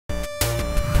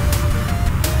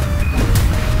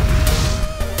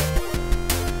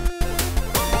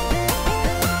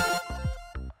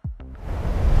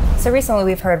So recently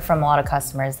we've heard from a lot of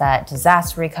customers that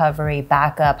disaster recovery,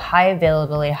 backup, high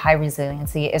availability, high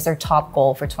resiliency is their top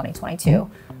goal for 2022.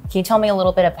 Can you tell me a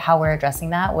little bit of how we're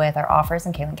addressing that with our offers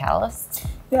in Caylent Catalyst?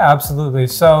 Yeah, absolutely.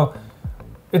 So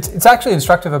it's actually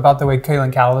instructive about the way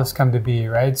Caylent Catalysts come to be,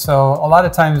 right? So a lot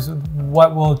of times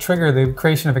what will trigger the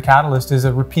creation of a catalyst is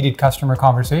a repeated customer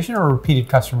conversation or a repeated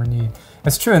customer need.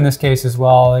 It's true in this case as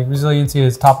well. Like, resiliency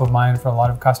is top of mind for a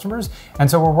lot of customers. And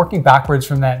so we're working backwards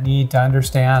from that need to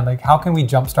understand, like, how can we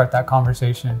jumpstart that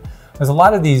conversation? Because a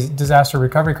lot of these disaster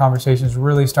recovery conversations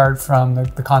really start from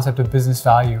the concept of business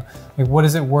value. Like, what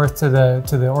is it worth to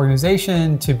the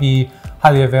organization to be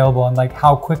highly available, and like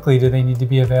how quickly do they need to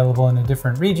be available in a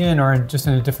different region or just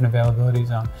in a different availability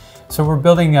zone? So we're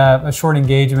building a short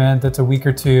engagement that's a week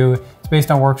or two. It's based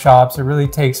on workshops. It really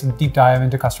takes a deep dive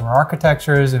into customer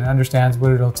architectures and understands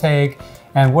what it'll take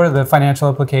and what are the financial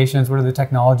implications, what are the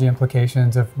technology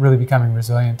implications of really becoming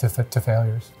resilient to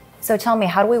failures. So tell me,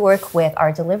 how do we work with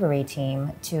our delivery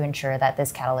team to ensure that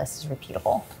this catalyst is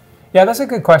repeatable? Yeah, that's a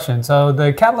good question. So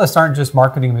the catalysts aren't just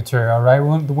marketing material, right?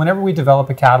 Whenever we develop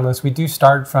a catalyst, we do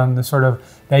start from the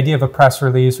idea of a press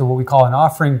release, or what we call an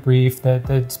offering brief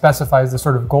that specifies the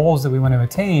sort of goals that we want to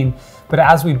attain. But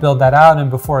as we build that out and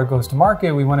before it goes to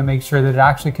market, we want to make sure that it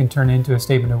actually can turn into a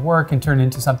statement of work and turn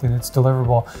into something that's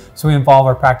deliverable. So we involve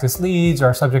our practice leads,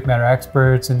 our subject matter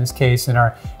experts, in this case in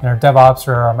our DevOps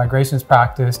or our migrations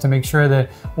practice, to make sure that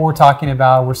what we're talking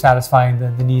about, we're satisfying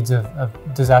the needs of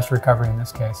disaster recovery in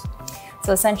this case.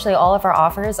 So essentially all of our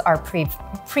offers are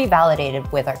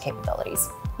pre-validated with our capabilities.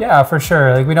 Yeah, for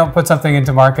sure. Like, we don't put something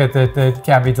into market that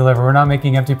can't be delivered. We're not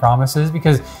making empty promises,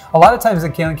 because a lot of times the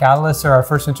Caylent Catalysts are our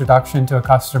first introduction to a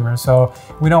customer. So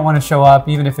we don't want to show up,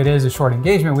 even if it is a short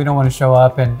engagement, we don't want to show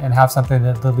up and have something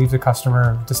that leaves a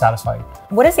customer dissatisfied.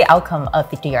 What is the outcome of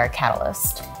the DR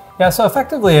Catalyst? Yeah, so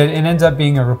effectively it ends up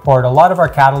being a report. A lot of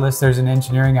our catalysts, there's an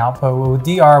engineering output. Well, with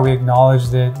DR, we acknowledge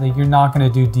that you're not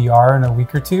going to do DR in a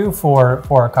week or two for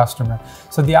a customer.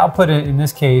 So the output in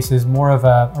this case is more of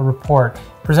a report,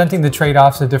 presenting the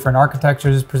trade-offs of different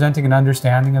architectures, presenting an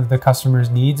understanding of the customer's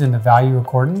needs and the value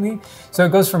accordingly. So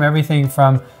it goes from everything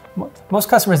from, most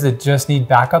customers that just need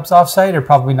backups offsite are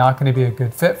probably not going to be a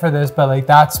good fit for this, but like,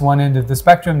 that's one end of the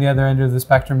spectrum. The other end of the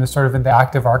spectrum is sort of in the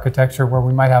active architecture, where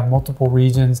we might have multiple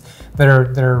regions that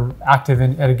are active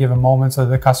at a given moment, so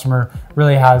the customer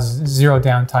really has zero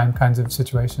downtime kinds of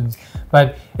situations.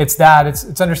 But it's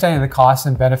understanding the costs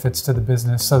and benefits to the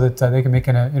business, so that they can make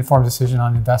an informed decision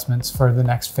on investments for the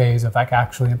next phase of like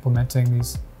actually implementing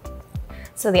these.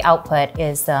 So the output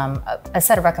is a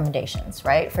set of recommendations,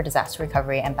 right, for disaster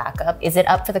recovery and backup. Is it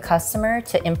up for the customer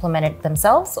to implement it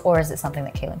themselves, or is it something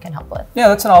that Caylent can help with? Yeah,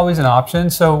 that's always an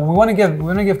option. So we want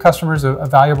to give customers a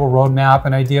valuable roadmap,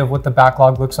 an idea of what the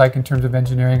backlog looks like in terms of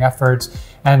engineering efforts,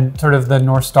 and sort of the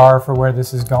North Star for where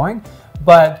this is going.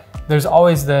 But there's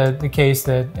always the case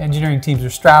that engineering teams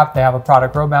are strapped. They have a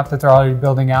product roadmap that they're already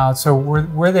building out. So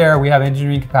we're there. We have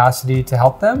engineering capacity to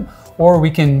help them, or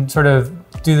we can sort of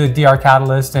do the DR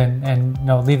Catalyst and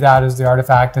leave that as the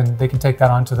artifact, and they can take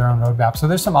that onto their own roadmap. So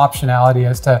there's some optionality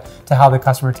as to how the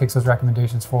customer takes those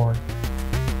recommendations forward.